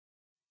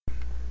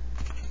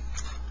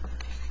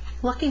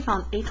Lucky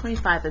found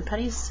 $8.25 in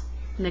pennies,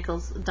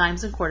 nickels,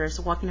 dimes, and quarters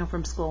walking home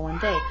from school one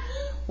day.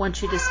 When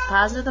she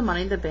deposited the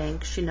money in the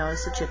bank, she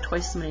noticed that she had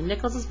twice as many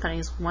nickels as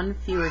pennies, one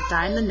fewer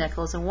dime than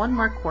nickels, and one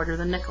more quarter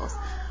than nickels.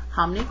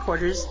 How many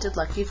quarters did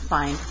Lucky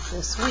find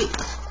this week?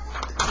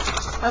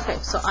 Okay,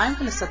 so I'm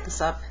going to set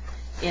this up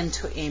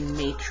into a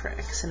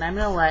matrix, and I'm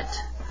going to let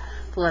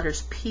the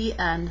letters P,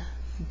 N,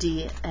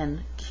 D,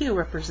 and Q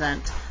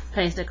represent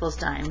pennies, nickels,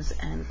 dimes,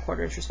 and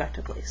quarters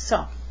respectively.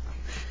 So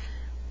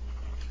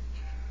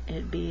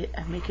it'd be,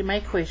 I'm making my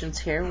equations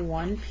here,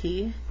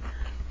 1P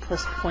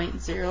plus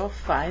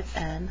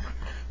 0.05N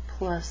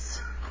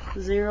plus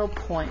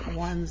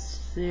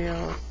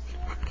 0.10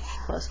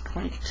 plus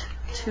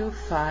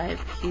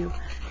 0.25Q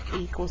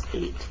equals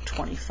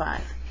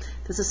 8.25.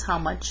 This is how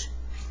much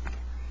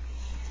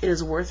it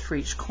is worth for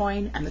each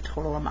coin and the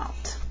total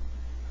amount.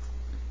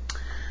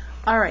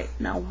 Alright,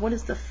 now what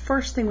is the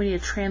first thing we need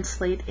to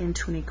translate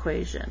into an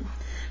equation?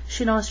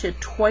 She knows she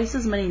had twice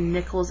as many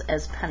nickels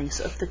as pennies.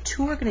 So if the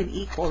two are going to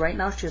be equal, right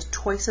now she has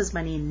twice as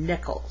many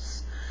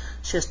nickels.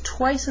 She has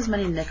twice as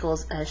many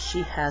nickels as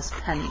she has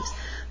pennies.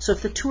 So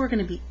if the two are going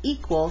to be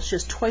equal, she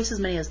has twice as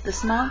many as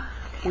this amount,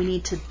 we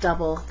need to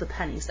double the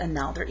pennies, and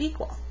now they're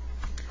equal.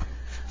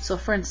 So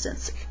for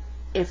instance,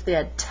 if they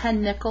had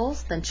 10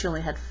 nickels, then she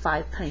only had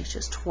 5 pennies. She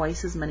has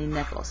twice as many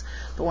nickels.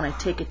 But when I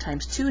take it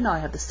times 2, now I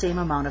have the same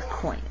amount of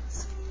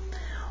coins.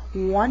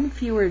 One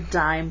fewer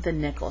dime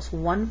than nickels.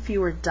 One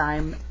fewer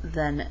dime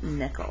than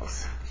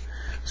nickels.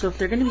 So if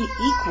they're going to be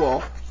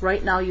equal,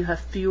 right now you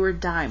have fewer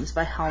dimes.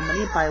 By how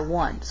many? By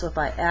 1. So if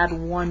I add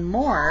one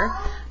more,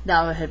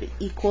 now I have an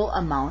equal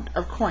amount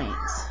of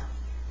coins.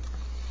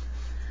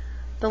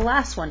 The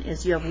last one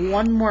is you have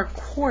one more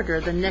quarter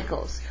than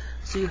nickels.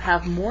 So you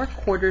have more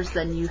quarters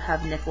than you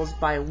have nickels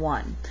by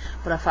 1.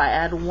 But if I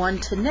add 1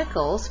 to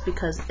nickels,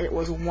 because it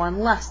was 1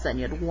 less than,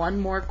 you had one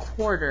more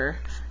quarter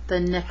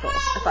than nickels.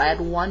 If I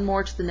add 1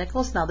 more to the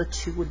nickels, now the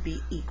two would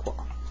be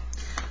equal.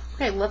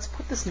 Okay, let's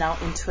put this now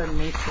into a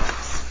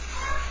matrix.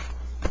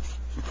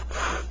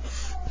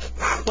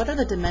 What are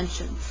the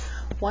dimensions?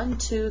 1,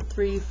 2,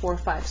 3, 4,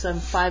 5. So I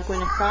have 5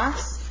 going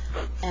across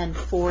and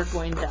 4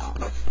 going down.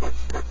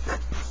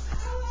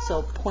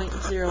 So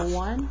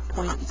 0.01,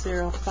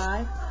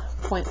 0.05,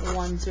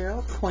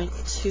 0.10,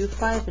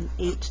 0.25, and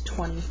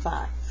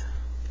 8.25.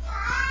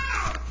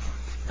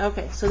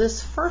 Okay, so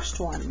this first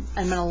one,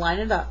 I'm going to line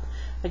it up.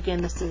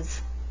 Again, this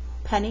is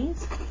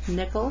pennies,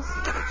 nickels,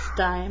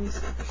 dimes,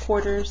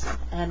 quarters,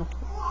 and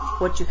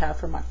what you have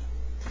for money.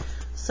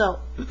 So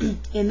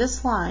in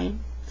this line,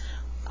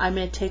 I'm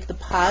going to take the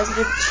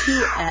positive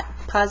 2 at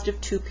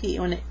positive 2p.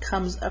 When it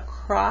comes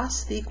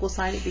across the equal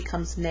sign, it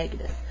becomes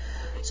negative.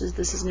 So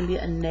this is going to be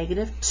a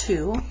negative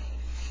 2.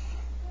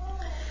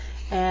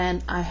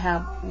 And I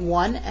have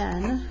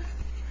 1n.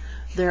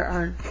 There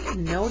are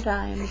no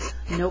dimes,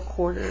 no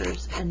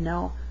quarters, and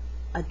no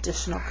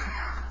additional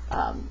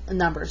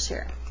numbers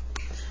here.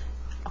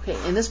 Okay,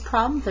 in this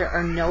problem, there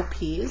are no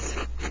p's.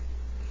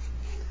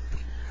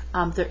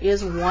 There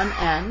is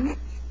 1n.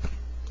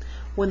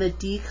 When the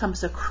d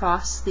comes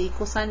across the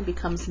equal sign, it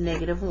becomes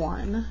negative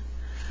 1.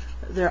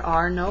 There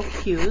are no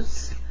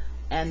q's,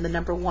 and the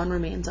number 1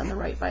 remains on the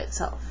right by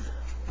itself.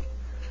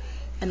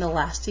 In the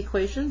last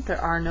equation, there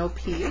are no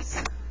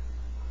p's.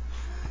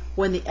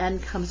 When the n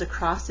comes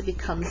across, it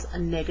becomes a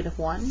negative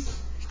 1.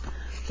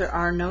 There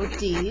are no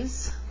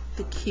d's.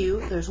 The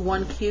q, there's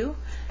one q,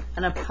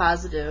 and a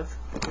positive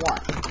 1.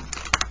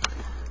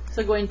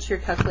 So going to your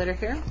calculator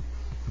here.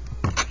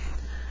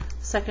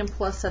 Second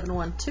plus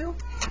 712.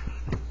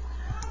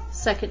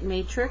 Second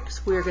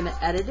matrix, we're going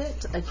to edit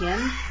it.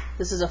 Again,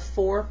 this is a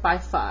 4 by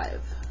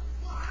 5.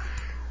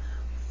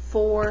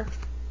 4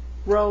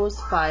 rows,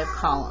 5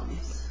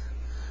 columns.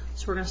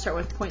 So we're going to start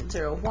with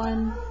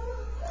 0.01,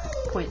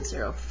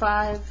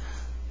 0.05,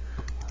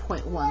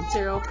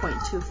 0.10,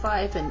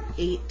 0.25, and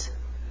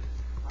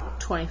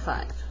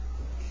 8.25.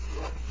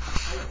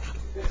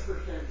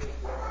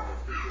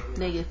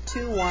 Negative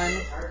 2,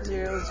 1,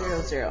 0,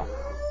 0, 0.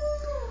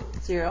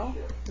 0,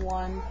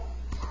 1,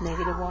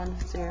 negative 1,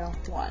 0,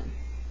 1.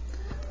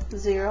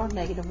 0,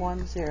 negative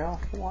 1, 0,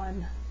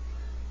 1,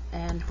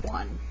 and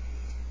 1.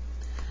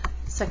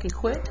 Second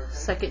quit,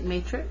 second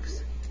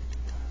matrix.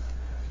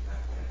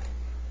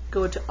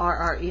 Go to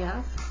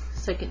RREF,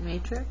 second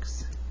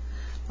matrix.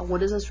 Now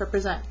what does this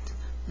represent?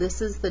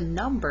 This is the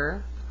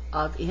number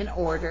of, in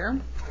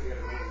order,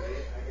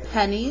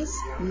 pennies,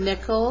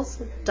 nickels,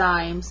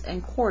 dimes,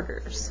 and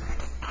quarters.